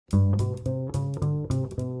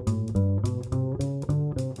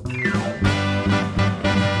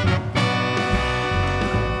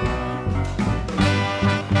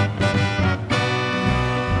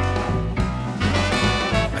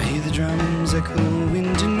Drums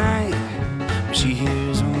echoing tonight, but she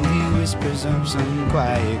hears only whispers of some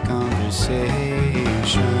quiet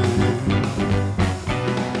conversation.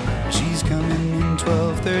 She's coming in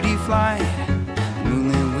 12:30 flight. The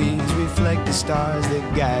moonlit wings reflect the stars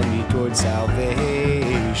that guide me towards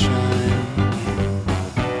salvation.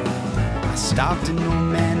 I stopped an old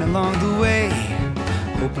man along the way,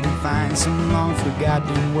 hoping to find some long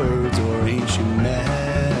forgotten words or ancient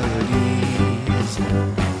melodies.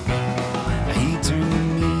 He turned to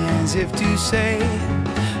me as if to say,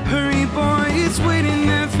 hurry boy, it's waiting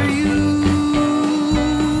there for you.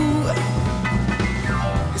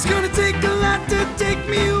 It's gonna take a lot to take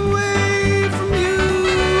me away from you,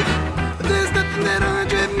 but there's nothing that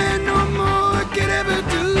 100 men or more could ever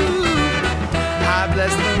do. I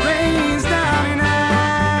bless the rains down in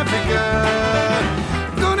Africa.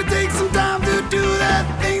 It's gonna take some time to do the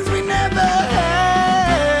things we never had.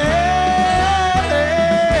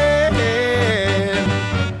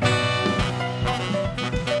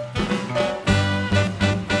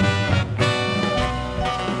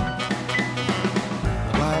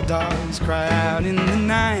 Dogs cry out in the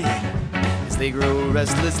night as they grow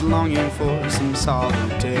restless, longing for some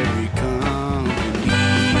solitary company.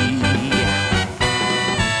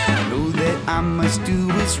 I know that I must do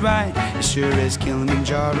what's right, as sure as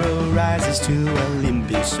Kilimanjaro rises to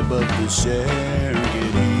Olympus above the Serengeti.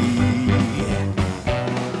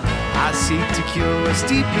 I seek to cure what's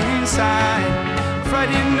deep inside,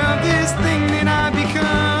 frightened of this thing that I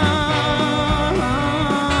become.